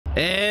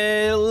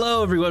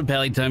Hello everyone,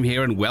 MFPallytime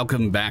here, and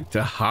welcome back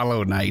to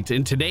Hollow Knight.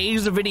 In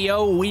today's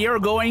video, we are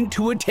going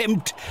to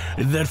attempt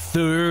the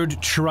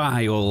third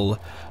trial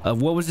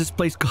of, what was this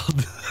place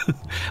called?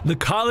 The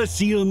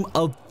Colosseum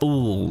of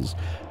Fools.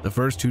 The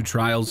first two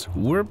trials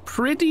were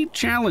pretty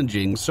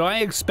challenging, so I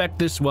expect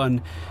this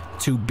one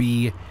to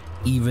be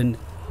even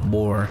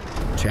more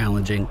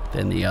challenging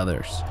than the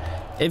others.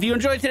 If you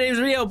enjoyed today's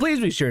video, please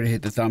be sure to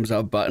hit the thumbs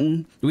up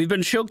button. We've been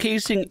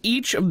showcasing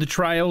each of the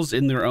trials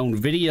in their own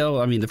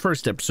video. I mean, the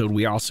first episode,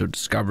 we also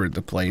discovered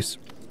the place.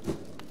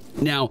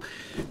 Now,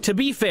 to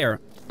be fair,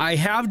 I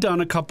have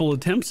done a couple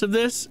attempts of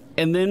this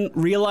and then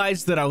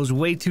realized that I was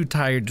way too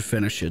tired to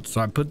finish it.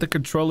 So I put the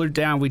controller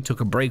down, we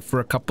took a break for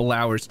a couple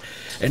hours,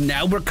 and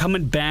now we're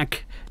coming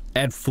back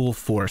at full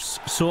force.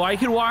 So I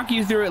can walk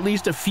you through at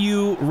least a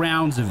few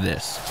rounds of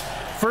this.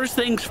 First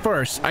things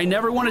first, I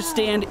never want to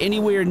stand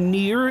anywhere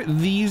near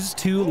these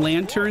two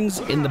lanterns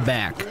in the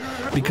back,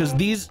 because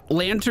these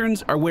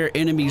lanterns are where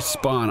enemies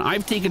spawn.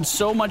 I've taken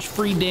so much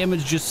free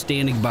damage just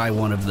standing by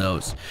one of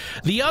those.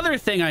 The other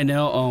thing I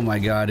know, oh my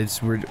god,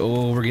 we're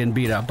getting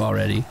beat up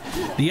already.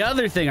 The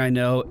other thing I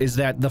know is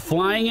that the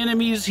flying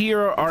enemies here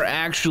are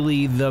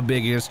actually the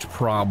biggest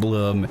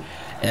problem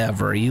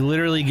ever. You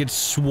literally get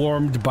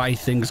swarmed by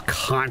things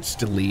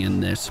constantly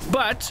in this,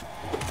 but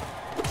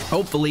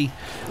hopefully,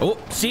 oh,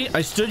 see,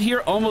 I stood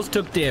here, almost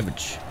took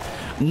damage.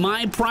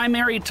 My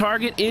primary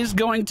target is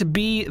going to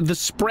be the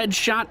spread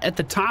shot at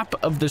the top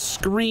of the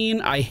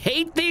screen. I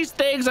hate these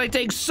things.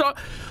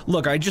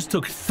 Look, I just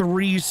took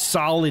 3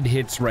 solid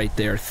hits right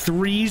there.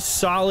 3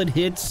 solid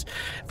hits,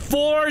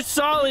 4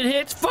 solid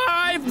hits,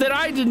 5 that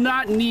I did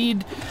not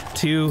need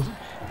to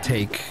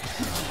take.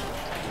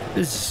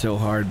 This is so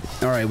hard.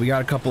 All right, we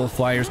got a couple of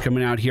flyers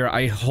coming out here.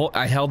 I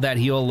held that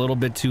heal a little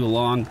bit too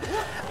long.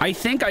 I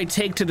think I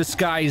take to the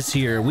skies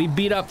here. We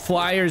beat up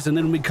flyers and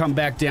then we come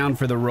back down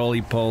for the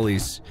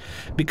roly-polies.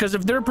 Because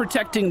if they're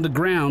protecting the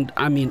ground,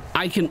 I mean,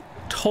 I can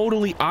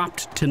totally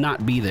opt to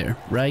not be there,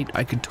 right?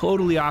 I could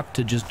totally opt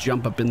to just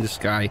jump up in the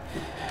sky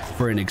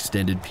for an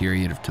extended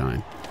period of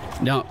time.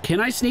 Now,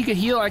 can I sneak a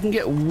heal? I can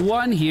get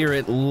 1 here,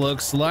 it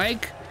looks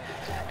like.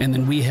 And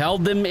then we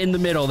held them in the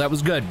middle. That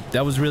was good.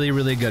 That was really,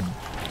 really good.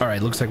 All right,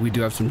 looks like we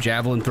do have some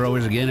javelin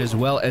throwers again, as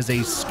well as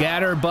a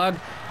scatter bug.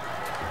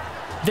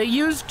 They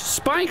used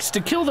spikes to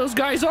kill those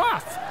guys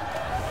off.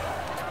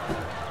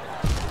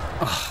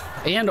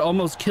 Oh, and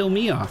almost kill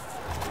me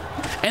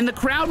off. And the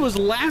crowd was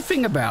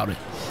laughing about it.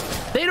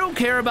 They don't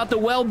care about the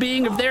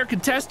well-being of their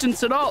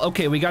contestants at all.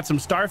 Okay, we got some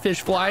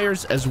starfish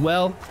flyers, as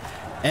well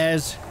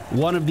as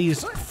one of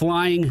these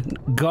flying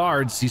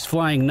guards, these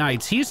flying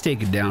knights. He's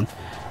taken down.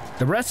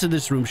 The rest of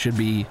this room should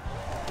be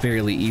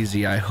fairly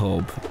easy, I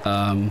hope.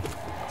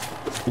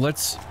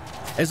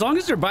 As long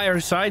as they're by our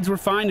sides, we're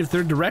fine. If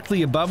they're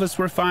directly above us,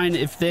 we're fine.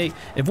 If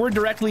we're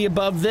directly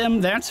above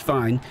them, that's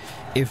fine.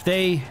 If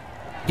they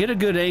get a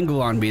good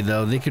angle on me,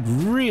 though, they could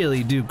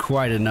really do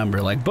quite a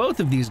number. Like, both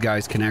of these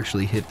guys can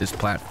actually hit this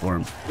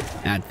platform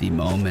at the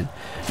moment.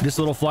 This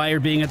little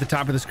flyer being at the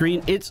top of the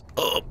screen, it's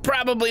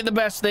probably the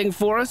best thing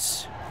for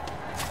us.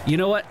 You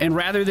know what? And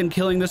rather than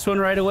killing this one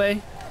right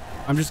away,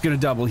 I'm just gonna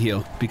double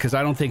heal, because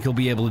I don't think he'll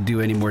be able to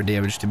do any more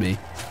damage to me.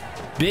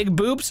 Big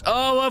boops.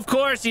 Oh, of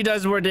course he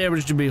does more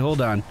damage to me.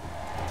 Hold on.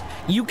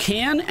 You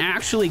can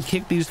actually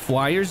kick these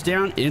flyers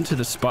down into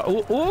the spot.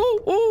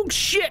 Oh,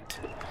 shit.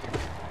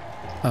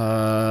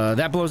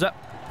 That blows up.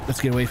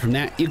 Let's get away from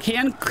that. You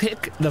can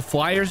kick the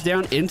flyers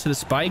down into the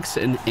spikes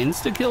and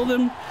insta-kill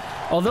them,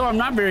 although I'm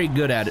not very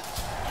good at it.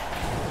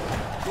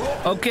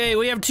 Okay,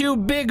 we have 2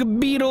 big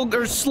beetle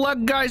or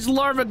slug guys,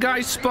 larva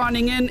guys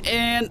spawning in,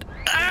 and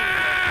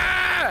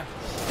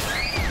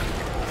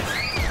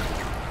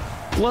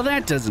well,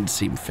 that doesn't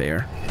seem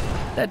fair.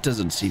 That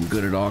doesn't seem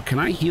good at all. Can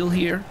I heal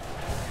here?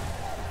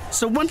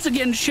 So once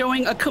again,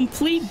 showing a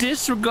complete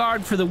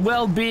disregard for the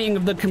well-being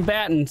of the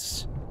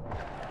combatants.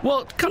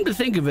 Well, come to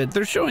think of it,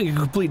 they're showing a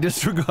complete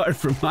disregard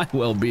for my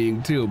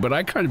well-being too, but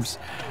I kind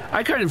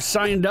of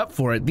signed up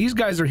for it. These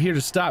guys are here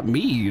to stop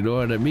me, you know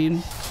what I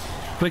mean?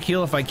 Quick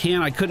heal if I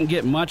can. I couldn't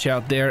get much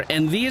out there,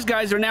 and these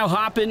guys are now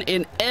hopping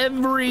in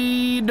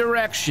every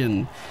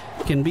direction.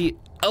 Can be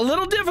a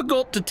little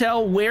difficult to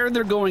tell where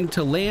they're going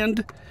to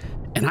land,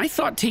 and I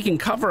thought taking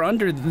cover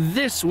under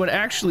this would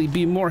actually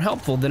be more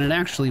helpful than it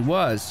actually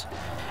was.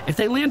 If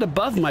they land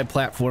above my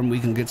platform,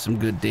 we can get some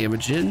good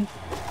damage in.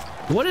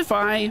 What if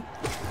well,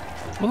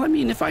 I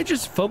mean, if I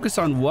just focus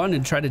on one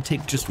and try to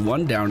take just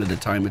one down at a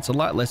time, it's a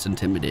lot less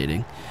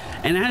intimidating.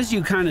 And as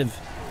you kind of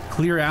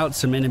clear out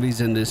some enemies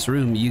in this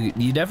room, you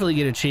definitely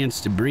get a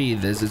chance to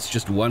breathe, as it's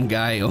just one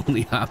guy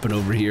only hopping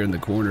over here in the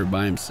corner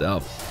by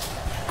himself.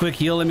 Quick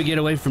heal, let me get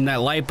away from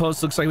that light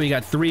post. Looks like we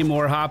got 3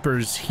 more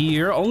hoppers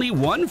here. Only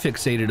 1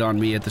 fixated on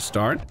me at the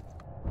start.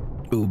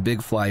 Ooh, big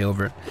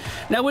flyover.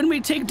 Now, when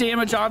we take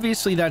damage,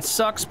 obviously that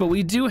sucks, but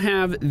we do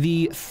have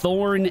the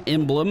thorn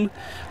emblem.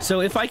 So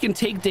if I can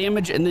take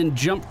damage and then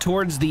jump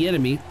towards the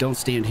enemy, don't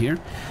stand here,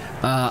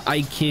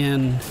 I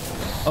can...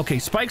 Okay,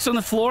 spikes on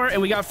the floor,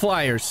 and we got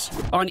flyers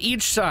on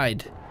each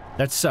side.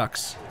 That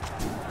sucks.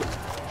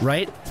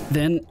 right?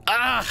 Then,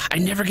 I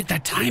never get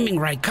that timing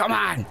right. Come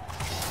on.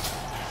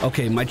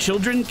 Okay, my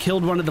children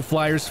killed one of the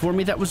flyers for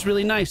me. That was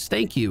really nice.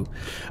 Thank you.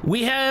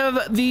 We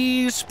have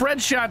the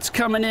spread shots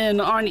coming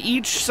in on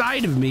each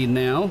side of me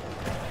now.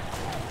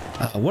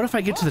 What if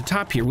I get to the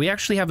top here? We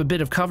actually have a bit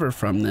of cover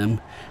from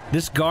them.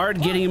 This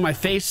guard getting in my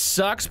face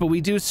sucks, but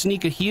we do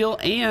sneak a heal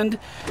and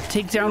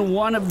take down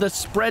one of the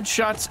spread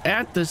shots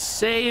at the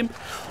same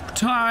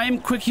time.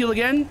 Quick heal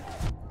again.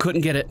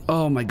 Couldn't get it.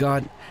 Oh my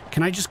God.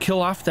 Can I just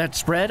kill off that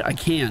spread? I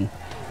can.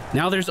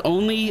 Now there's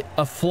only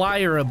a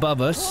flyer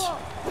above us.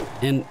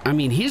 And, I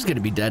mean, he's going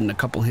to be dead in a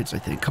couple hits, I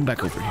think. Come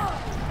back over here.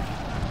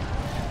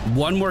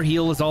 One more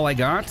heal is all I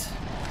got.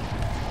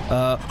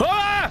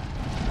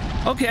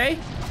 Okay.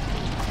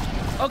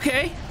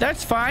 Okay,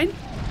 that's fine.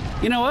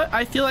 You know what?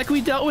 I feel like we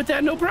dealt with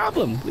that no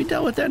problem. We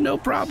dealt with that no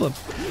problem.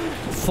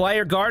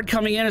 Flyer guard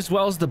coming in as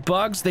well as the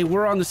bugs. They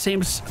were on the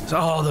same...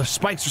 Oh, the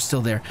spikes are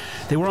still there.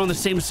 They were on the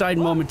same side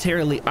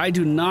momentarily. I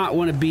do not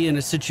want to be in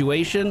a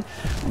situation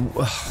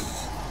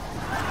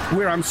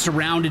where I'm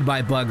surrounded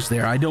by bugs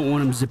there. I don't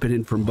want them zipping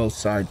in from both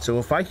sides. So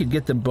if I could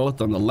get them both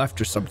on the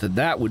left or something,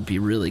 that would be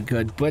really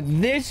good. But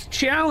this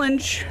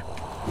challenge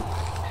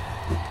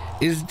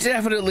is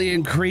definitely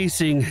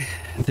increasing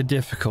the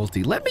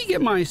difficulty. Let me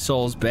get my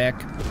souls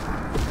back.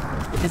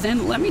 And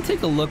then let me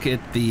take a look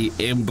at the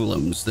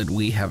emblems that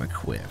we have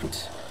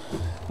equipped.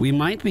 We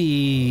might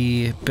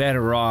be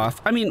better off.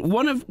 I mean,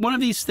 one of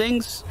these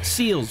things,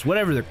 seals,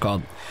 whatever they're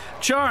called,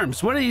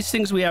 charms, one of these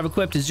things we have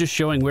equipped is just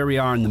showing where we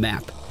are on the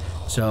map.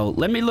 So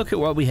let me look at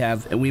what we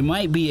have, and we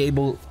might be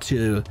able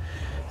to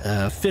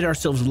fit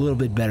ourselves a little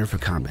bit better for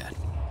combat.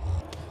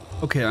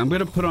 Okay, I'm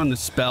gonna put on the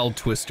spell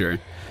twister.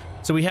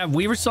 So we have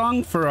Weaver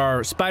Song for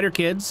our spider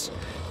kids,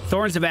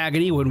 Thorns of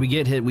Agony, when we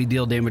get hit we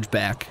deal damage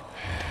back,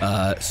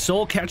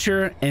 Soul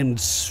Catcher, and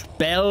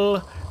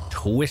Spell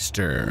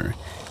Twister.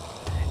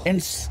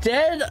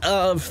 Instead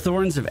of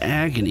Thorns of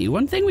Agony,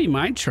 one thing we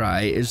might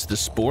try is the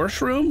Spore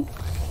Shroom.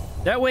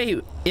 That way,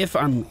 if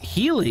I'm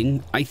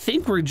healing, I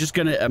think we're just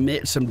going to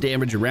emit some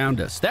damage around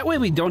us. That way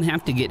we don't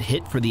have to get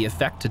hit for the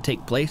effect to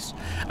take place.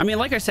 I mean,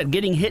 like I said,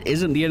 getting hit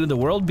isn't the end of the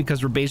world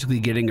because we're basically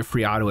getting a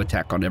free auto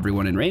attack on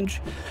everyone in range.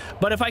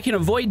 But if I can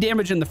avoid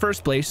damage in the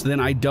first place, then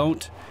I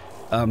don't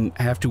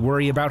have to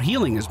worry about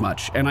healing as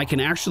much. And I can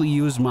actually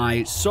use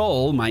my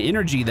soul, my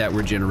energy that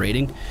we're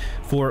generating,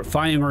 for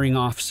firing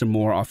off some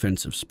more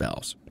offensive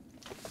spells.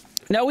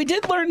 Now, we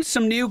did learn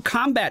some new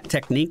combat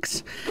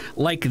techniques,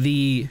 like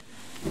the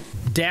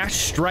dash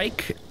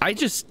strike. I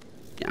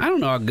don't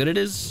know how good it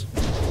is.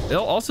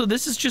 Also,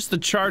 this is just the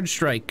charge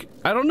strike.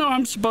 I don't know how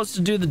I'm supposed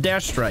to do the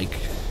dash strike.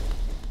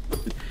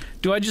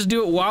 Do I just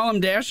do it while I'm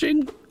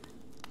dashing?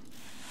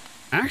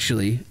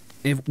 Actually,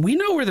 if we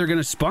know where they're going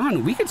to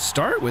spawn, we could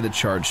start with a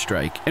charge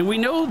strike. And we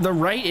know the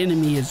right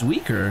enemy is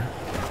weaker.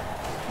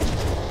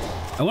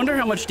 I wonder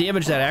how much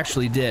damage that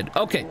actually did.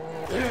 Okay,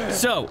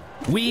 so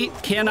we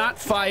cannot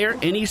fire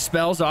any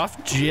spells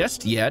off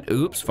just yet.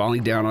 Oops,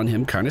 falling down on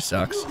him kind of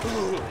sucks.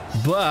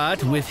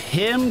 But with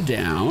him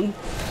down,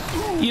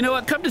 you know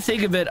what, come to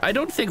think of it, I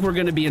don't think we're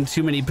going to be in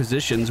too many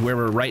positions where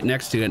we're right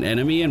next to an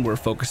enemy and we're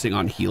focusing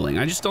on healing.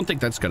 I just don't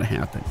think that's going to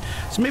happen.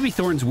 So maybe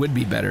Thorns would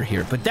be better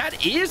here, but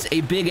that is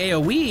a big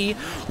AoE.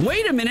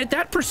 Wait a minute,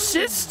 that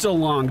persists a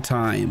long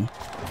time.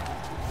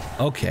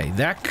 Okay,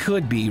 that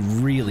could be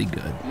really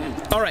good.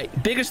 All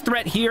right, biggest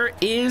threat here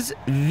is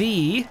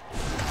the...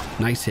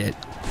 Nice hit.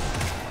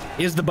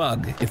 Is the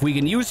bug. If we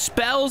can use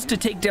spells to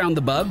take down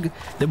the bug,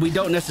 then we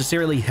don't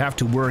necessarily have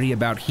to worry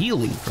about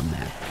healing from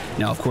that.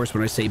 Now, of course,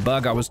 when I say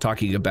bug, I was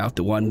talking about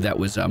the one that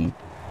was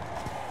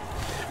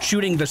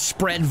shooting the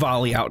spread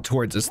volley out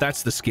towards us.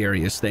 That's the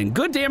scariest thing.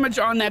 Good damage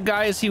on that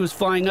guy as he was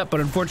flying up,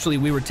 but unfortunately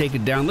we were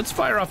taken down. Let's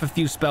fire off a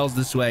few spells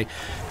this way.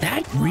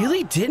 That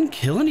really didn't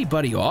kill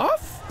anybody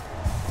off?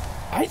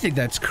 I think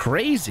that's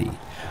crazy.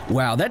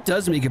 Wow, that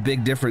does make a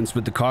big difference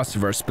with the cost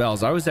of our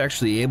spells. I was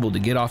actually able to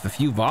get off a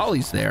few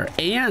volleys there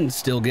and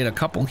still get a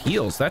couple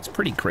heals. That's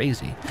pretty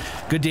crazy.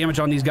 Good damage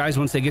on these guys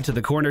once they get to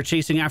the corner,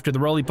 chasing after the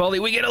roly-poly.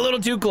 We get a little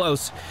too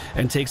close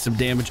and take some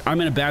damage. I'm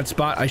in a bad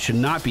spot. I should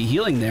not be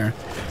healing there.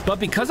 But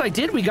because I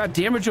did, we got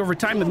damage over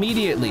time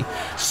immediately.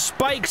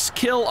 Spikes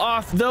kill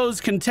off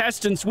those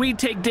contestants. We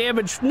take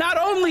damage not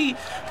only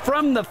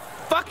from the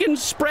fucking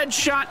spread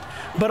shot,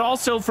 but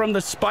also from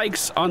the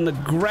spikes on the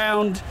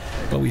ground.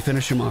 But we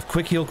finish him off.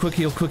 Quick heal, quick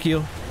heal, quick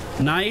heal.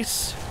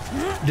 Nice.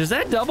 Does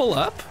that double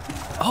up?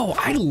 Oh,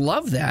 I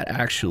love that,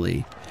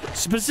 actually.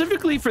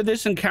 Specifically for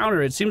this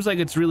encounter, it seems like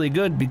it's really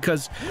good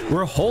because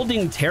we're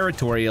holding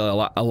territory a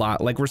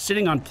lot. Like, we're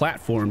sitting on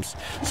platforms.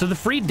 So the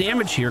free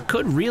damage here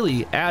could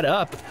really add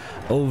up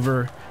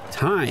over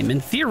time.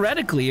 And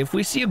theoretically, if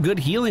we see a good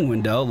healing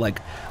window,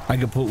 like I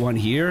could put one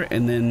here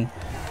and then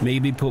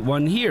maybe put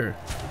one here.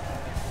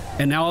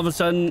 And now all of a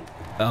sudden,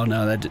 oh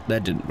no, that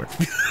didn't work.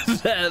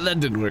 That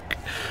didn't work.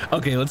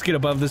 Okay, let's get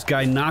above this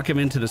guy, knock him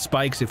into the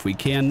spikes if we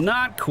can.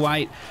 Not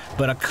quite,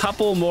 but a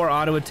couple more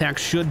auto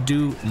attacks should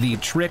do the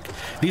trick.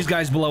 These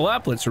guys blow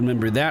up. Let's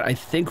remember that. I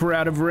think we're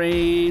out of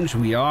range.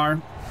 We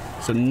are.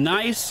 So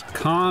nice,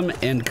 calm,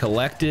 and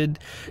collected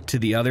to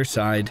the other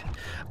side.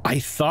 I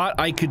thought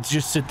I could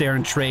just sit there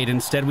and trade.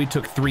 Instead, we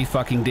took 3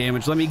 fucking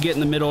damage. Let me get in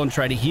the middle and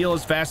try to heal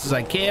as fast as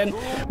I can.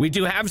 We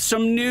do have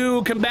some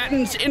new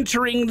combatants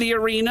entering the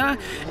arena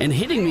and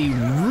hitting me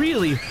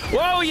really...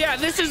 Whoa, yeah,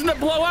 this is the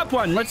blow up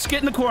one. Let's get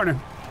in the corner.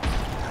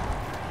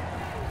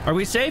 Are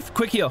we safe?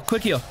 Quick heal,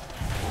 quick heal.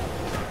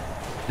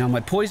 Now,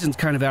 my poison's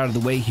kind of out of the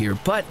way here,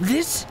 but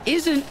this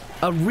isn't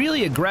a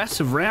really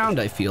aggressive round,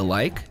 I feel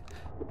like.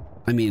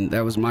 I mean,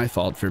 that was my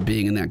fault for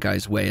being in that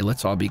guy's way.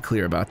 Let's all be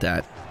clear about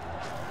that.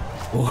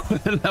 Oh,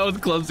 that was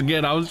close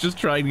again. I was just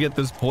trying to get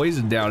this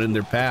poison down in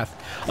their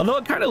path. Although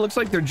it kind of looks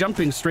like they're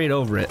jumping straight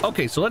over it.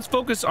 Okay, so let's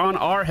focus on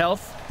our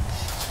health.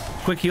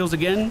 Quick heals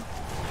again.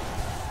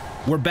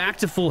 We're back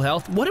to full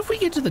health. What if we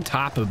get to the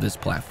top of this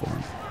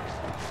platform?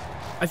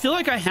 I feel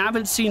like I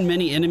haven't seen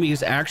many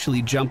enemies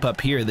actually jump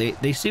up here.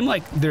 They seem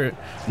like they're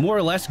more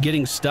or less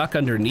getting stuck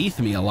underneath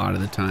me a lot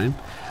of the time.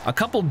 A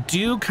couple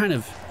do kind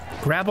of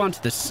grab onto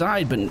the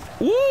side, but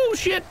woo,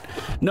 shit,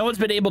 no one's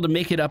been able to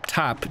make it up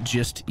top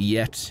just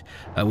yet.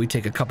 We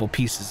take a couple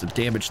pieces of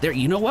damage there.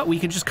 You know what? We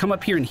could just come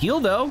up here and heal,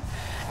 though.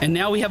 And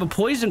now we have a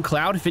poison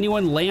cloud if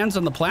anyone lands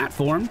on the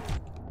platform.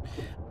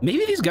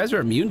 Maybe these guys are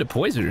immune to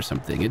poison or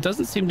something. It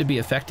doesn't seem to be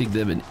affecting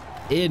them in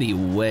any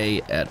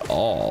way at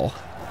all.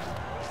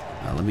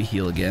 Let me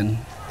heal again.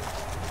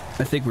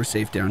 I think we're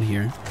safe down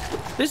here.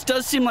 This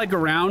does seem like a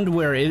round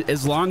where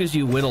as long as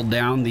you whittle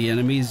down the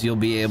enemies, you'll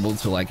be able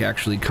to like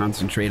actually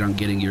concentrate on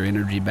getting your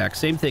energy back.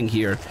 Same thing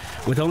here.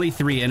 With only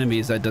 3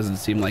 enemies, that doesn't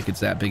seem like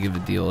it's that big of a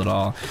deal at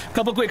all. A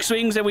couple quick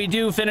swings and we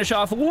do finish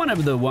off one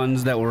of the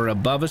ones that were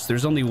above us.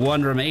 There's only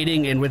 1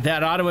 remaining, and with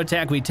that auto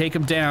attack, we take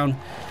him down.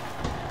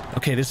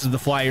 Okay, this is the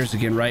flyers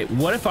again, right?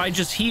 What if I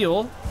just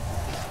heal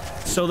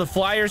so the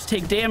flyers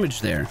take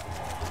damage there?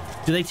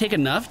 Do they take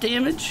enough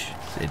damage?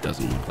 It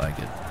doesn't look like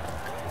it.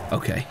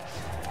 Okay.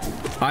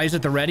 Eyes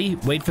at the ready.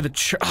 Wait for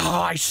the...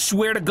 Oh, I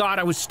swear to God,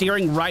 I was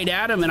staring right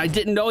at him and I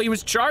didn't know he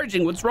was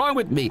charging. What's wrong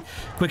with me?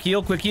 Quick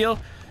heal, quick heal.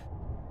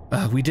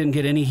 We didn't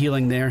get any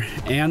healing there,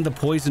 and the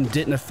poison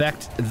didn't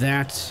affect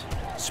that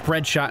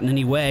spread shot in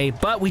any way,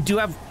 but we do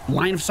have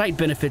line of sight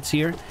benefits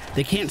here.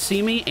 They can't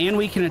see me, and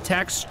we can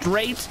attack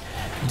straight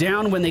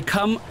down when they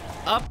come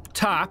up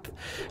top.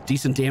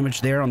 Decent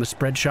damage there on the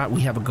spread shot.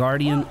 We have a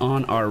guardian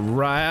on our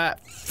right.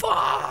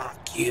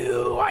 Fuck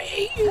you. I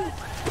hate you.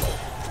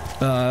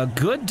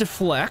 Good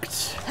deflect.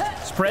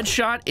 Spread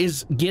shot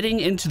is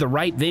getting into the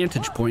right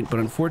vantage point, but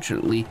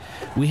unfortunately,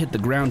 we hit the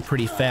ground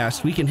pretty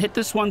fast. We can hit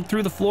this one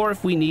through the floor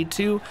if we need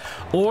to,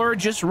 or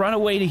just run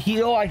away to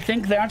heal. I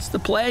think that's the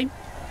play.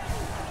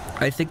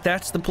 I think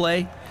that's the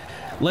play.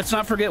 Let's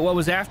not forget what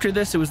was after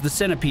this. It was the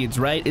centipedes,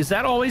 right? Is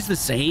that always the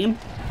same?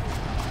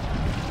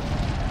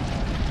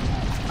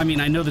 I mean,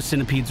 I know the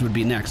centipedes would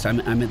be next. I'm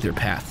at their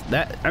path.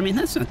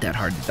 That's not that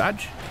hard to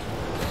dodge.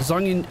 As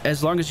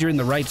long as you're in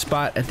the right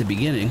spot at the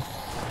beginning.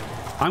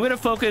 I'm gonna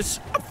focus,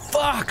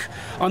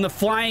 on the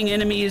flying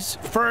enemies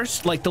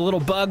first, like the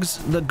little bugs.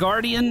 The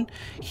guardian,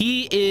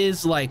 he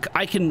is like,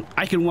 I can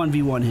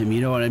 1v1 him,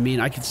 you know what I mean?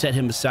 I can set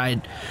him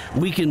aside.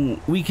 We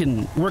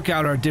can work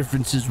out our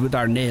differences with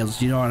our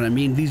nails, you know what I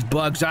mean? These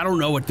bugs, I don't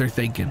know what they're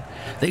thinking.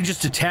 They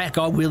just attack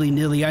all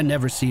willy-nilly. I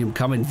never see him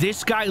coming.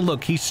 This guy,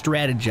 look, he's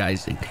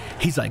strategizing.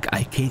 He's like,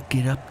 I can't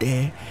get up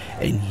there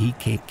and he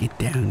can't get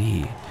down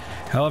here.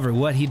 However,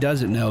 what he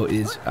doesn't know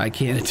is I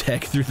can't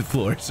attack through the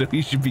floor, so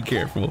he should be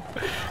careful.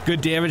 Good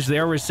damage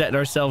there. We're setting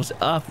ourselves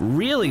up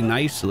really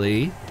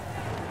nicely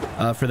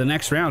for the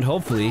next round,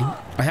 hopefully.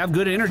 I have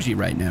good energy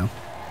right now.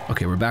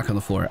 Okay, we're back on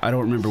the floor. I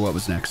don't remember what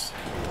was next.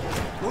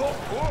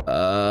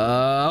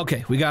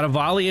 Okay, we got a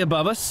volley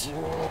above us.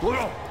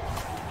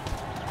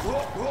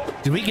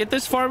 Did we get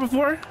this far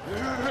before?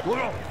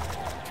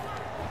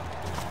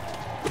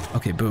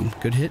 Okay, boom.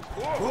 Good hit.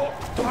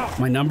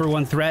 My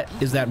 #1 threat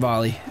is that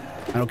volley.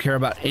 I don't care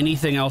about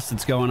anything else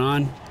that's going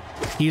on.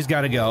 He's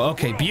got to go.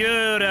 Okay,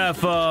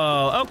 beautiful.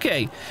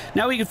 Okay,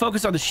 now we can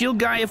focus on the shield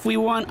guy if we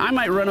want. I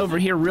might run over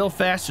here real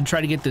fast and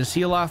try to get this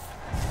heal off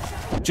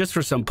just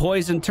for some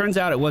poison. Turns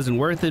out it wasn't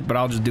worth it, but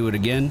I'll just do it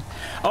again.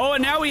 Oh,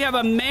 and now we have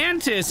a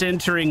mantis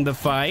entering the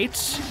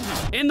fight.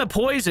 In the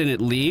poison, at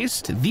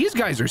least. These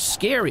guys are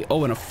scary.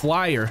 Oh, and a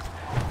flyer.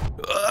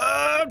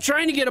 I'm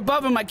trying to get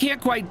above him. I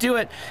can't quite do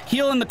it.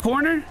 Heal in the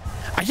corner.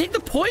 I think the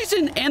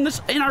poison and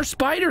our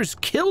spiders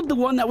killed the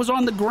one that was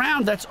on the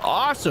ground. That's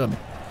awesome.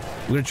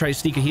 We're gonna try to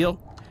sneak a heal.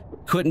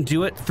 Couldn't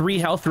do it. 3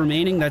 health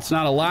remaining. That's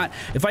not a lot.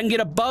 If I can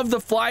get above the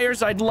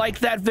flyers, I'd like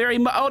that very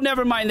much. Oh,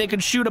 never mind. They can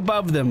shoot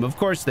above them. Of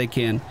course they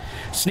can.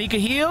 Sneak a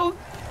heal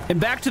and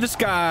back to the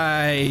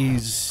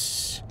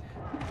skies.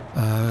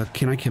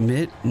 Can I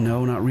commit?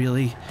 No, not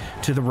really.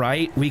 To the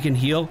right. We can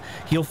heal.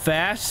 Heal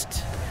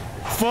fast.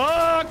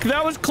 Fuck,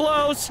 that was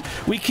close.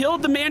 We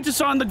killed the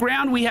mantis on the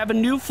ground. We have a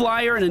new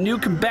flyer and a new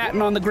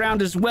combatant on the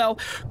ground as well.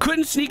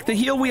 Couldn't sneak the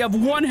heal. We have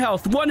 1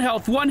 health, 1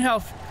 health, 1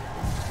 health.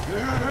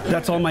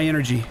 That's all my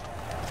energy.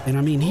 And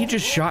I mean, he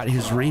just shot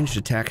his ranged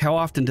attack. How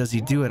often does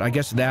he do it? I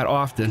guess that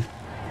often.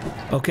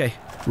 Okay,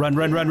 run,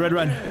 run, run, run,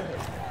 run.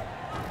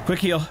 Quick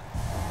heal.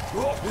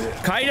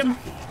 Kite him.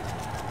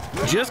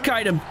 Just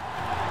kite him.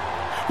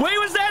 Wait,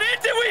 was that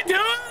it? Did we do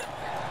it?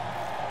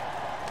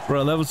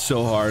 Bro, that was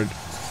so hard.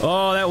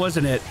 Oh, that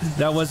wasn't it.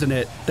 That wasn't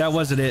it. That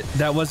wasn't it.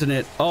 That wasn't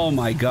it. Oh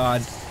my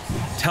God.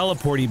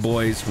 Teleporty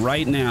boys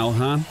right now,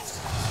 huh?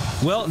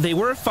 Well, they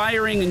were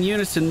firing in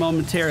unison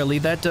momentarily.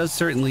 That does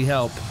certainly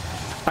help.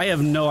 I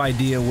have no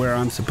idea where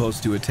I'm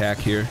supposed to attack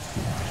here.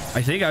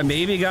 I think I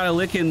maybe got a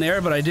lick in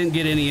there, but I didn't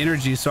get any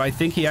energy, so I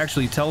think he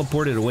actually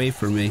teleported away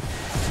from me.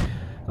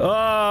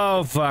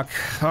 Oh, fuck.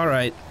 All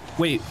right.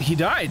 Wait, he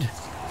died.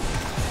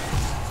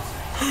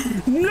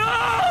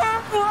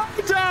 No!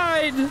 He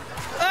died!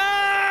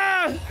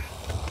 Ah!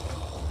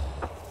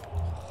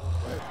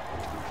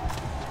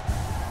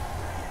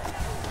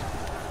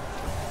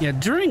 Yeah,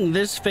 during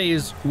this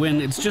phase, when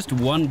it's just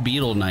one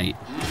beetle night,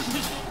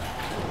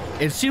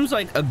 it seems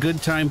like a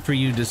good time for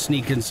you to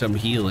sneak in some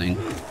healing.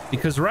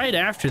 Because right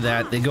after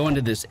that, they go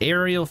into this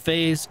aerial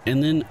phase,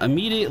 and then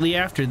immediately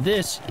after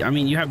this, I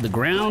mean, you have the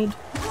ground,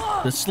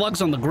 the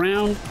slugs on the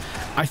ground.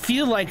 I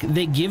feel like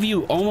they give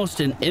you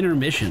almost an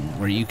intermission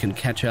where you can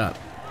catch up.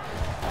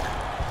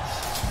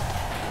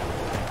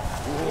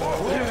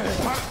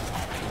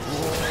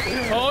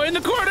 Oh, in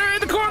the corner, in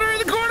the corner, in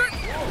the corner!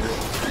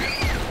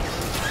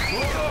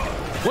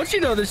 Once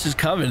you know this is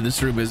coming,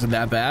 this room isn't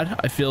that bad,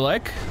 I feel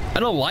like. I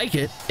don't like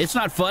it. It's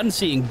not fun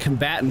seeing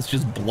combatants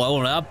just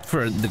blown up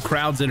for the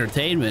crowd's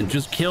entertainment,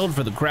 just killed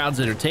for the crowd's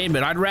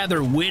entertainment. I'd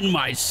rather win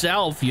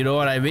myself, you know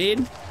what I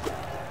mean?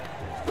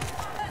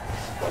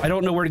 I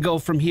don't know where to go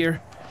from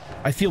here.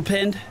 I feel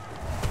pinned.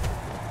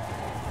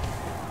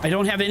 I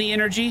don't have any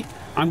energy.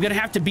 I'm gonna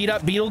have to beat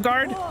up Beetle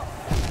Guard.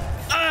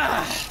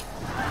 Ah!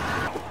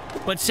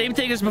 But same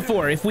thing as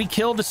before. If we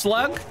kill the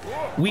slug,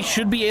 we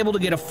should be able to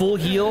get a full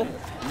heal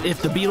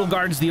if the Beetle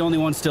Guard's the only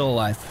one still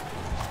alive.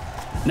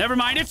 Never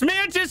mind, it's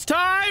Mantis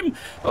time!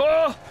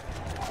 Oh!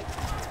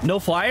 No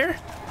flyer?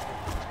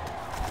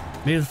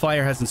 Maybe the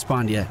flyer hasn't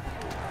spawned yet.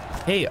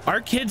 Hey,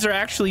 our kids are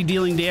actually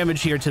dealing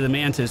damage here to the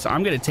Mantis.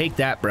 I'm gonna take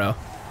that, bro.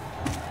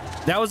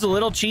 That was a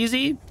little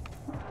cheesy.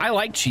 I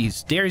like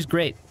cheese. Dairy's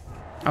great.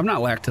 I'm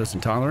not lactose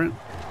intolerant.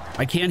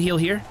 I can heal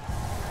here.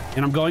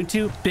 And I'm going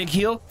to. Big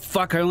heal.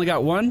 Fuck, I only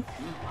got one.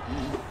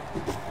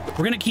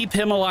 We're gonna keep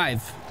him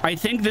alive. I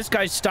think this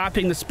guy's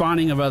stopping the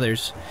spawning of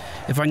others.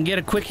 If I can get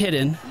a quick hit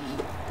in.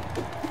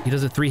 He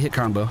does a 3-hit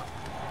combo.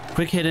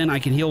 Quick hit in, I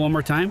can heal one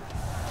more time.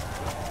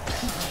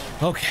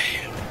 Okay.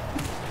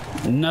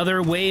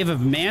 Another wave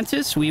of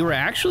Mantis. We were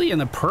actually in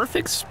the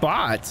perfect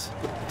spot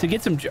to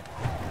get some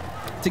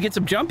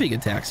jumping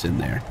attacks in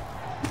there.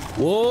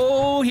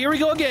 Whoa, here we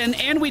go again.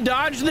 And we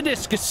dodge the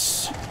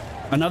discus.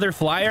 Another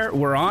flyer.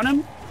 We're on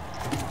him.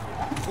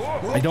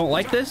 I don't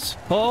like this.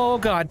 Oh,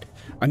 God.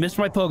 I missed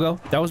my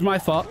pogo. That was my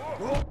fault.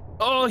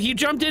 Oh, he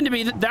jumped into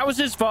me. That was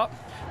his fault.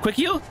 Quick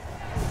heal.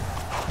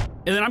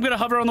 And then I'm going to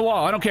hover on the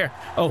wall. I don't care.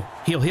 Oh,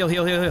 heal, heal,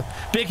 heal, heal, heal.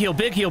 Big heal,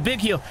 big heal, big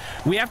heal.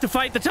 We have to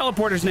fight the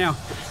teleporters now.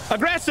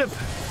 Aggressive.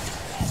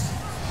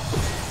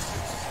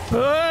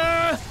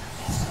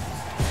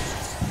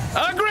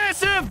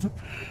 Aggressive.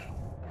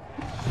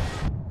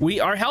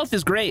 Our health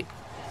is great.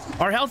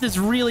 Our health is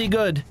really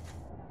good.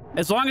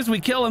 As long as we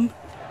kill them.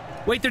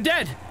 Wait, they're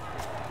dead.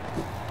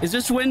 Is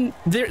this when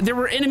there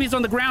were enemies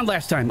on the ground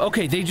last time?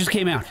 Okay, they just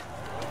came out.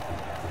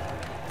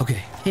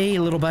 Okay. Hey,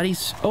 little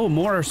buddies. Oh,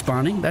 more are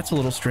spawning. That's a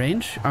little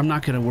strange. I'm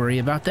not going to worry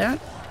about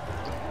that.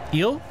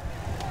 Heal.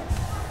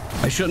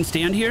 I shouldn't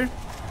stand here.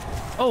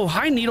 Oh,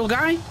 hi, needle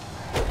guy.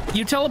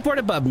 You teleport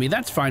above me.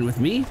 That's fine with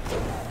me.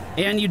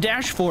 And you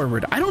dash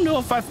forward. I don't know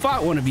if I've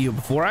fought one of you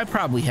before. I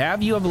probably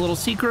have. You have a little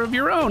secret of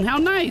your own. How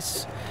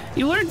nice.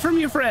 You learned from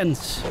your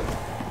friends.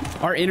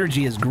 Our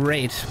energy is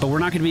great, but we're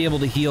not going to be able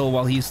to heal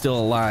while he's still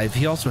alive.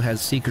 He also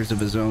has seekers of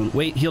his own.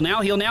 Wait, heal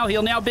now, heal now,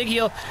 heal now. Big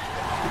heal.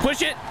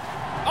 Push it.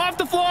 Off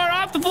the floor,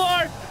 off the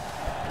floor.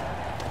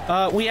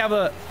 We have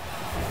a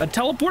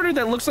teleporter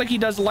that looks like he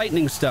does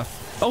lightning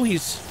stuff. Oh,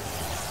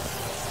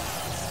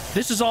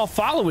 this is all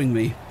following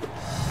me.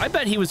 I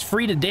bet he was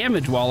free to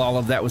damage while all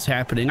of that was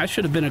happening. I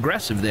should have been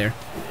aggressive there.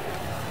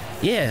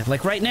 Yeah,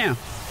 like right now.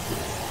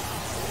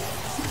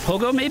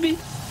 Pogo, maybe?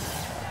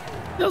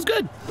 That was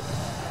good.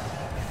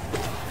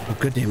 Oh,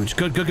 good damage.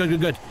 Good, good, good, good,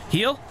 good.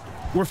 Heal.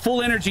 We're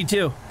full energy,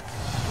 too.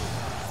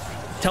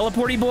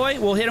 Teleporty boy,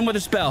 we'll hit him with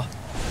a spell.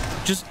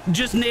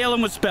 Just nail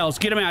him with spells.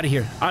 Get him out of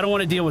here. I don't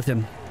want to deal with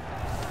him.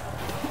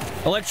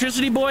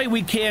 Electricity boy,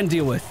 we can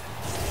deal with.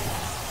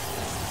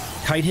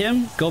 Kite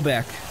him. Go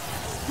back.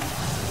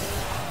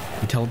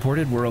 We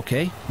teleported. We're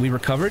okay. We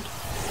recovered.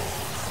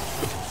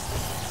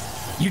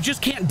 You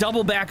just can't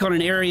double back on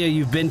an area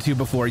you've been to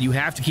before. You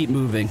have to keep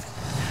moving.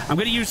 I'm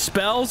going to use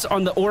spells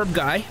on the orb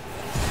guy.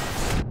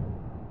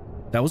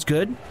 That was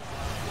good.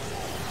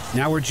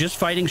 Now we're just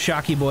fighting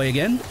Shocky Boy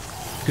again.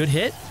 Good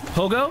hit.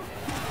 Pogo.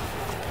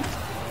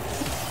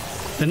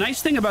 The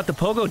nice thing about the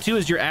Pogo, too,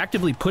 is you're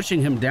actively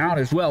pushing him down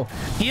as well.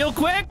 Heal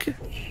quick.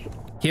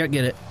 Can't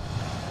get it.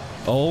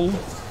 Oh,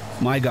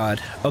 my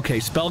God. Okay,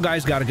 spell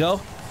guy's got to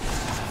go.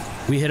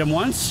 We hit him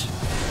once.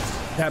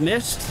 That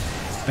missed.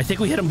 I think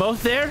we hit them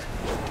both there.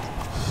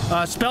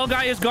 Spell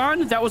guy is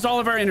gone. That was all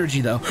of our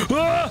energy, though.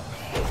 Ah!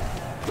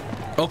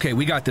 Okay,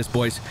 we got this,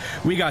 boys.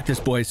 We got this,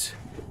 boys.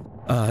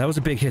 That was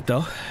a big hit,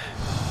 though.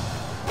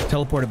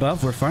 Teleport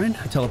above, we're fine.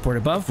 Teleport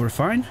above, we're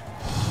fine.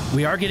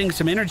 We are getting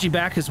some energy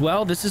back as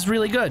well. This is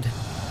really good.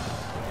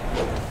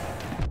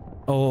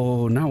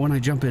 Oh, not when I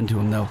jump into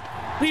him, though.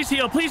 Please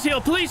heal, please heal,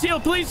 please heal,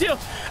 please heal.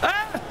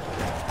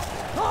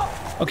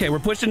 Ah! Okay, we're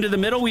pushed into the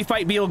middle. We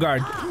fight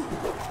Beelguard.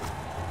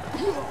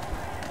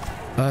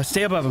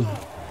 Stay above him.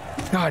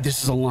 God,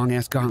 this is a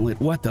long-ass gauntlet.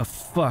 What the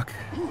fuck?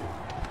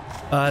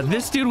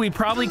 This dude we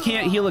probably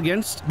can't heal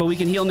against, but we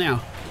can heal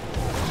now.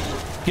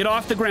 Get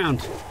off the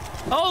ground.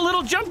 Oh,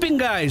 little jumping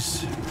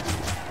guys.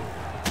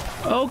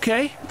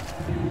 Okay.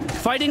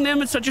 Fighting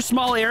them in such a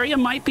small area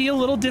might be a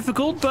little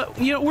difficult, but,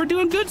 you know, we're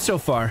doing good so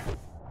far.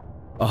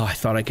 Oh, I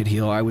thought I could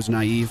heal. I was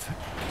naive.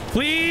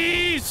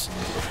 Please!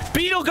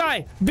 Beetle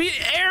guy!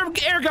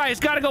 Air guy's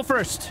got to go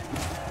first.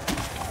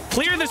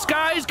 Clear the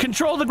skies,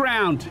 control the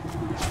ground.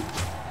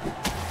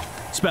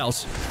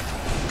 Spells.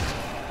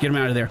 Get him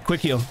out of there.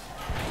 Quick heal.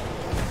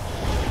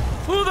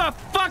 Who the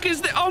fuck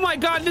is this? Oh my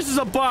God, this is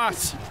a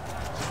boss.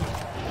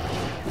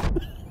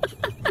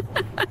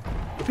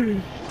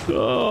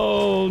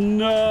 Oh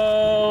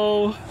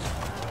no.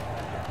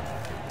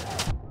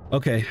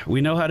 Okay,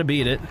 we know how to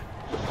beat it.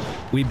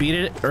 We beat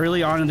it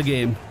early on in the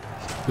game.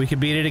 We can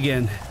beat it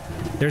again.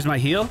 There's my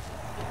heal.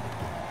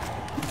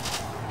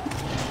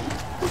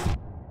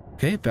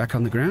 Okay, back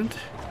on the ground.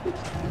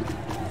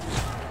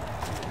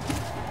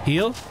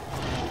 Heal.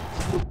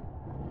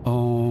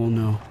 Oh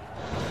no.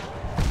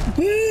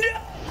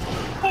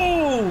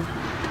 No!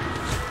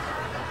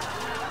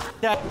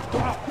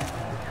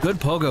 Good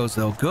pogos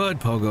though. Good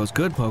pogos.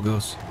 Good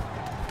pogos.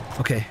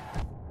 Okay.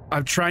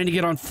 I'm trying to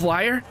get on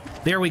flyer.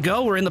 There we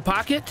go. We're in the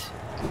pocket.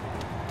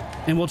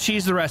 And we'll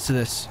cheese the rest of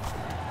this.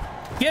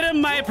 Get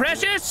them, my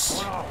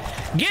precious!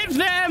 Get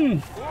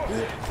them!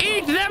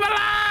 Eat them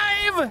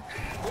alive!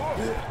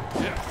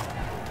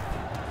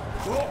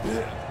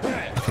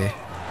 Okay.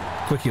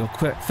 Quick heal.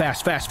 Quick.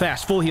 Fast, fast,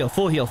 fast. Full heal.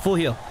 Full heal. Full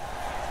heal.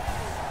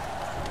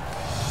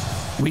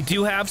 We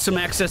do have some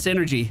excess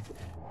energy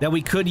that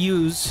we could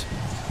use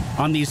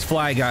on these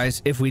fly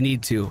guys if we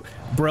need to.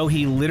 Bro,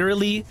 he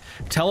literally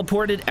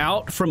teleported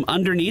out from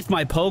underneath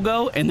my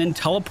pogo and then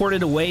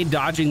teleported away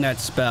dodging that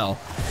spell.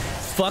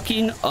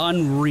 Fucking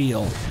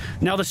unreal.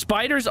 Now the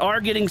spiders are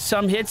getting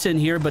some hits in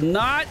here, but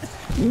not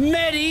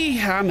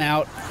many. I'm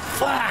out.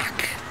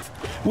 Fuck.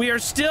 We are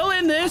still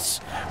in this.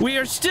 We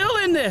are still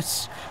in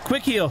this.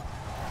 Quick heal.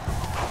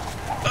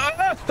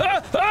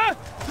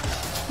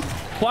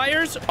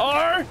 Flyers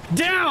are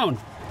down.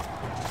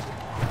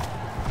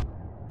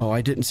 Oh,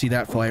 I didn't see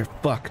that flyer.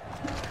 Fuck.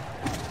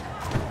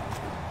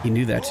 He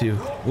knew that too.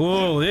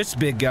 Whoa, this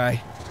big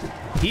guy.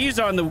 He's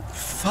on the...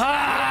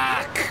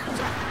 Fuck!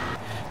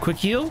 Quick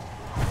heal.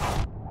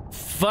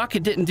 Fuck,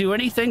 it didn't do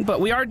anything, but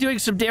we are doing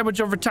some damage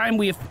over time.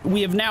 We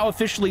have now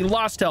officially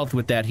lost health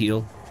with that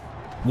heal.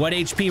 1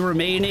 HP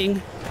remaining.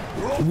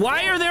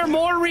 Why are there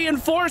more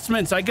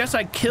reinforcements? I guess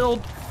I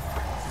killed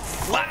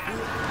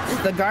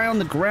the guy on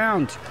the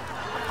ground.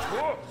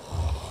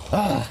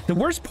 The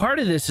worst part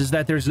of this is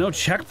that there's no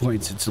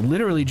checkpoints. It's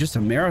literally just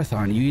a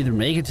marathon. You either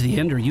make it to the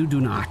end or you do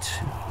not.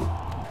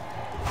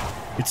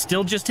 It's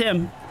still just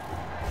him.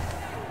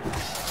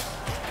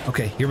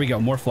 Okay, here we go.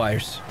 More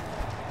flyers.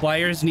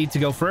 Flyers need to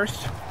go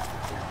first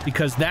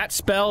because that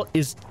spell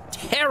is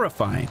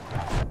terrifying.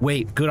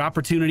 Wait, good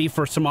opportunity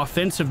for some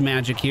offensive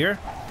magic here.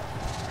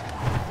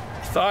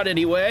 Thought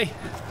anyway.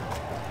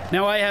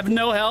 Now I have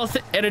no health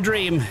and a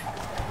dream.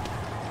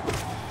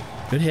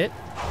 Good hit.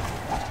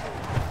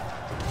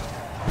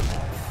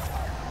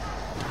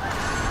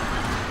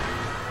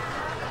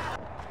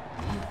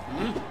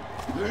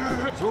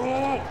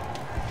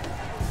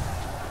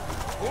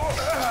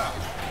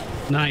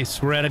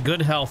 Nice. We're at a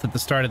good health at the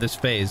start of this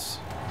phase.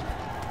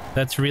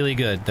 That's really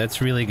good.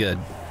 That's really good.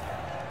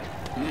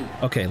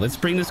 Okay, let's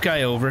bring this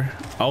guy over.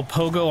 I'll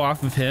pogo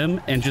off of him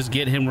and just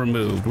get him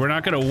removed. We're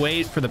not going to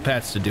wait for the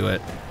pets to do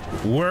it.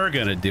 We're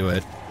going to do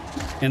it.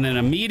 And then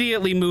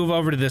immediately move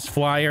over to this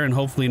flyer and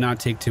hopefully not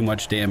take too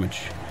much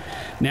damage.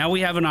 Now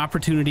we have an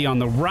opportunity on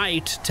the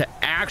right to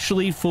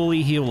actually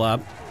fully heal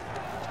up.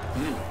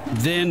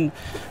 Then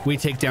we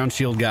take down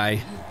shield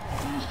guy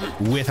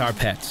with our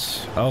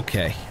pets.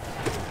 Okay.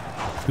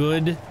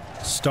 Good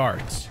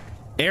start.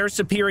 Air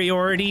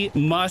superiority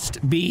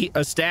must be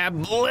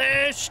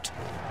established.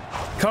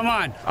 Come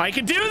on. I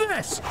can do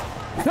this.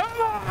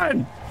 Come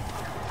on.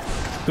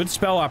 Good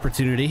spell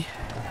opportunity.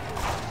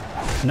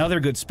 Another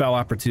good spell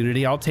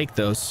opportunity. I'll take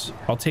those.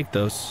 I'll take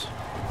those.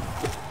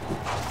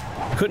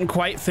 Couldn't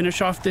quite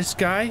finish off this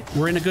guy.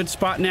 We're in a good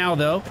spot now,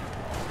 though.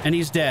 And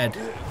he's dead.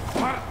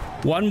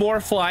 One more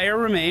flyer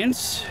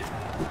remains.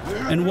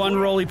 And one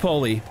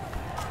roly-poly.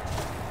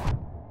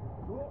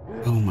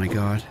 Oh my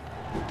god.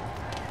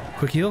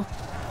 Quick heal.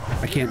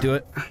 I can't do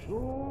it.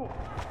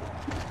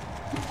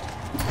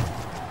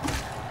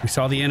 We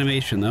saw the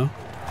animation though.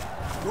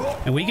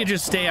 And we could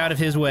just stay out of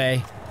his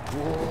way.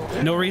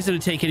 No reason to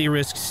take any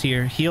risks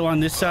here. Heal on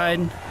this side.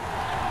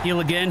 Heal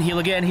again, heal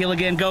again, heal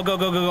again. Go, go,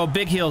 go, go, go.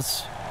 Big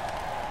heals.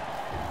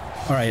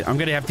 All right, I'm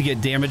gonna have to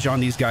get damage on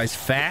these guys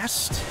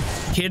fast.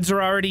 Kids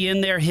are already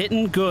in there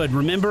hitting. Good.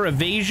 Remember,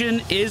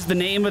 evasion is the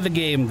name of the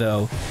game,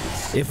 though.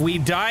 If we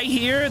die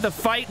here, the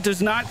fight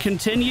does not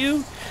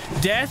continue.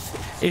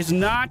 Death is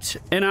not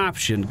an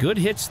option. Good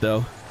hits,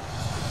 though.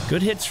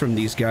 Good hits from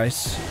these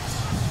guys.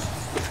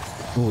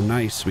 Oh,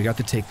 nice. We got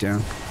the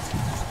takedown.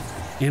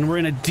 And we're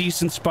in a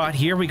decent spot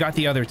here. We got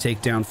the other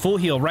takedown. Full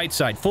heal, right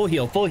side. Full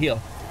heal, full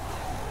heal.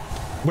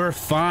 We're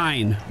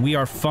fine. We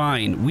are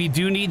fine. We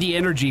do need the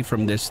energy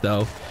from this,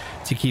 though,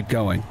 to keep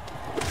going.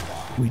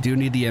 We do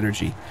need the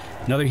energy.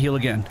 Another heal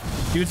again.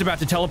 Dude's about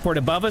to teleport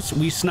above us.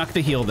 We snuck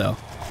the heal, though.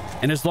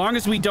 And as long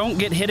as we don't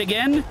get hit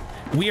again,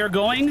 we are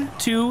going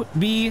to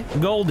be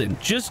golden.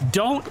 Just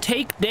don't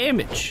take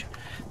damage.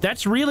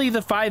 That's really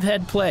the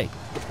 5-head play.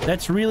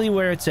 That's really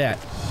where it's at.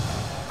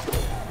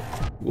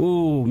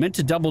 Ooh, meant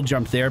to double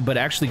jump there, but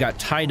actually got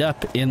tied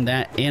up in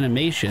that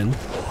animation.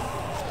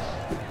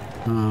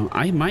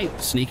 I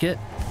might sneak it.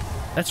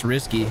 That's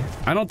risky.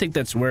 I don't think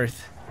that's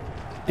worth.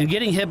 And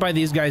getting hit by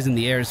these guys in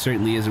the air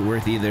certainly isn't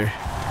worth either.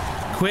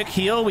 Quick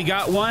heal. We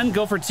got one.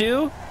 Go for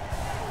two.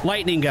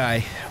 Lightning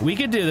guy. We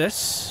could do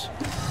this.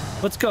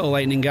 Let's go,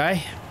 lightning guy.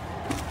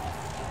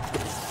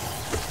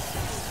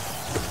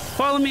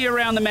 Follow me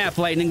around the map,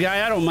 lightning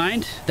guy. I don't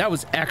mind. That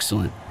was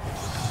excellent.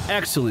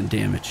 Excellent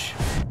damage.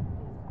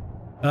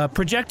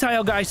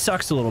 Projectile guy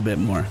sucks a little bit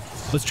more.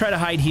 Let's try to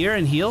hide here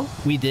and heal.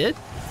 We did.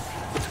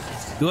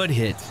 Good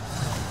hit.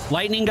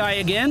 Lightning guy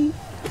again.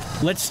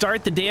 Let's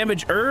start the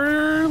damage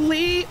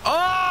early.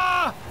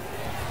 Oh!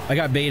 I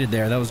got baited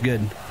there. That was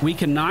good. We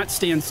cannot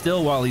stand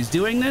still while he's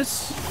doing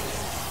this.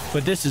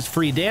 But this is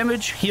free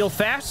damage. Heal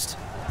fast.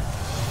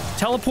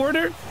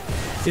 Teleporter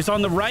is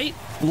on the right.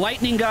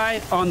 Lightning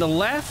guy on the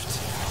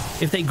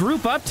left. If they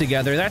group up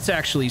together, that's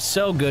actually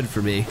so good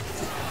for me.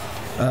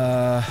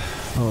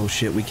 Oh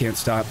shit, we can't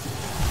stop.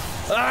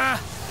 Ah!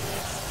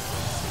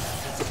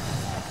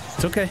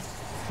 It's okay.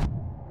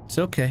 It's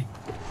okay.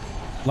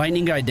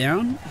 Lightning guy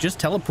down. Just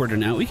teleporter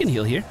now. We can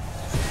heal here.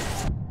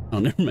 Oh,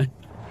 never mind.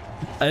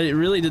 I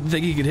really didn't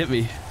think he could hit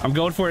me. I'm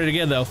going for it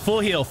again, though.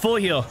 Full heal. Full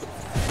heal.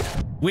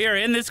 We are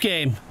in this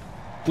game.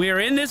 We are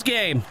in this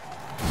game.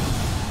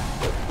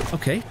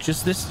 Okay,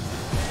 just this.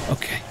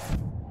 Okay.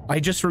 I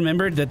just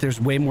remembered that there's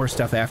way more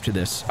stuff after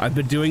this. I've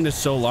been doing this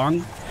so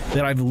long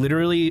that I've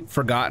literally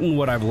forgotten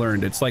what I've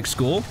learned. It's like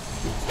school.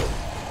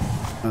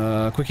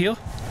 Quick heal.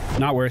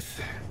 Not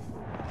worth.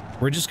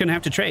 We're just gonna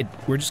have to trade.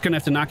 We're just gonna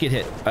have to not get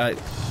hit.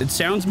 It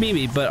sounds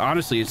memey, but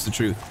honestly, it's the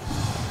truth.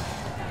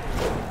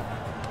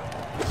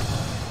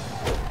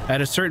 At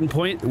a certain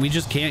point, we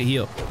just can't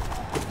heal.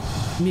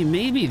 I mean,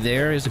 maybe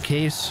there is a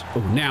case. Oh,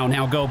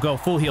 now, go.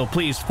 Full heal,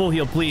 please. Full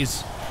heal,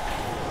 please.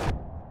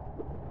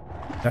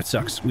 That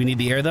sucks. We need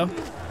the air, though.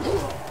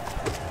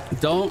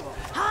 Don't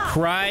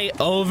cry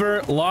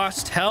over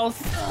lost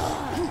health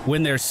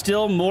when there's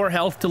still more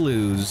health to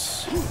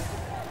lose.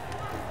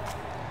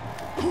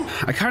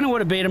 I kind of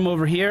want to bait him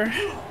over here.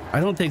 I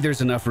don't think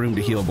there's enough room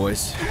to heal,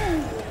 boys.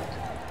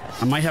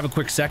 I might have a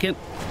quick second.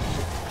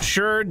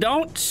 Sure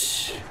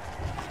don't.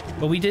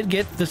 But we did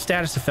get the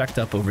status effect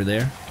up over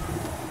there.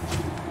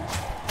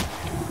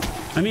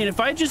 I mean, if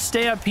I just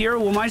stay up here,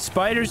 will my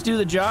spiders do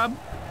the job?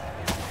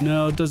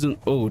 No, it doesn't.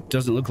 Oh, it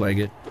doesn't look like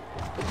it.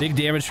 Big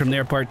damage from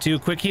there, part two.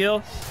 Quick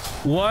heal.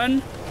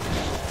 One.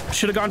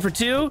 Should have gone for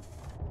two.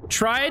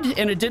 Tried,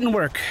 and it didn't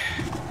work.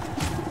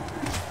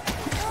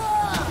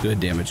 Good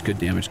damage, good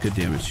damage, good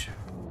damage.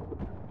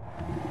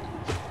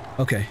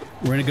 Okay,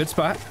 we're in a good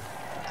spot.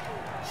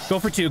 Go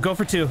for two, go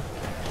for two.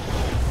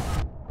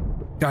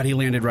 God, he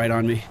landed right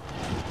on me.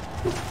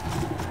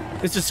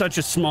 This is such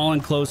a small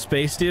enclosed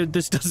space, dude.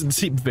 This doesn't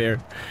seem fair.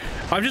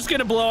 I'm just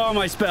gonna blow all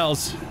my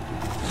spells.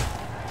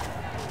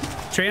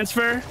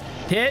 Transfer,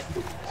 hit,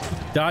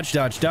 dodge,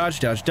 dodge, dodge,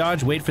 dodge,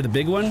 dodge. Wait for the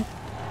big one.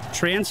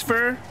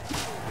 Transfer,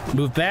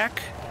 move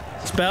back,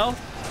 spell,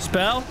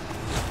 spell.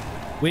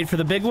 Wait for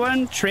the big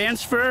one.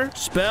 Transfer.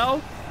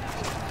 Spell.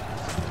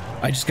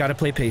 I just gotta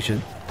play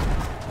patient.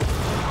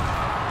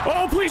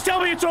 Oh, please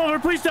tell me it's over.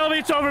 Please tell me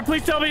it's over.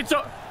 Please tell me it's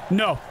over.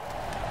 No.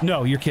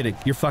 No, you're kidding.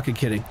 You're fucking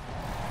kidding.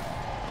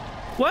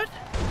 What?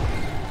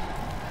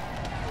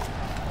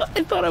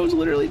 I thought I was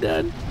literally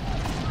dead.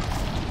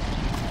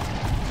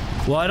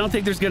 Well, I don't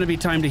think there's gonna be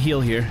time to heal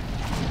here.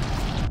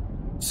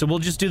 So we'll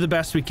just do the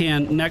best we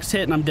can. Next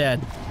hit and I'm dead.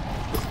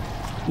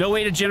 No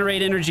way to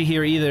generate energy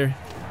here either.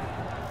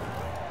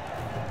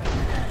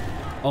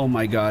 Oh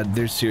my god,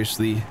 there's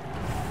seriously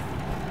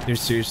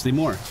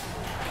more.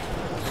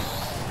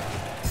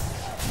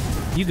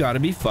 You gotta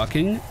be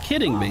fucking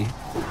kidding me.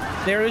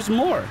 There is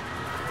more.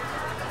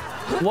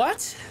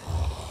 What?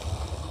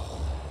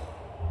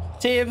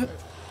 Team,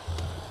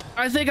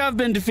 I think I've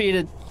been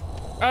defeated.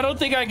 I don't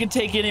think I can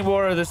take any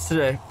more of this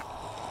today.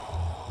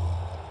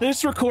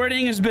 This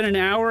recording has been 1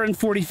 hour and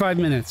 45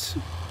 minutes.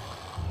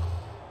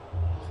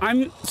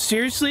 I'm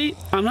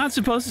not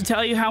supposed to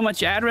tell you how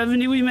much ad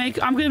revenue we make.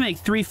 I'm gonna make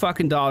 $3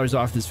 fucking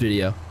off this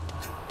video.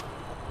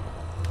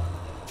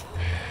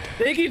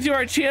 Thank you to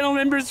our channel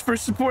members for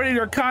supporting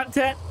our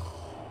content.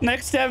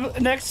 Next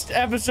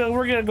episode,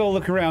 we're gonna go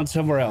look around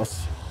somewhere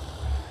else.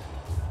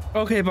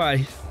 Okay,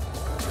 bye.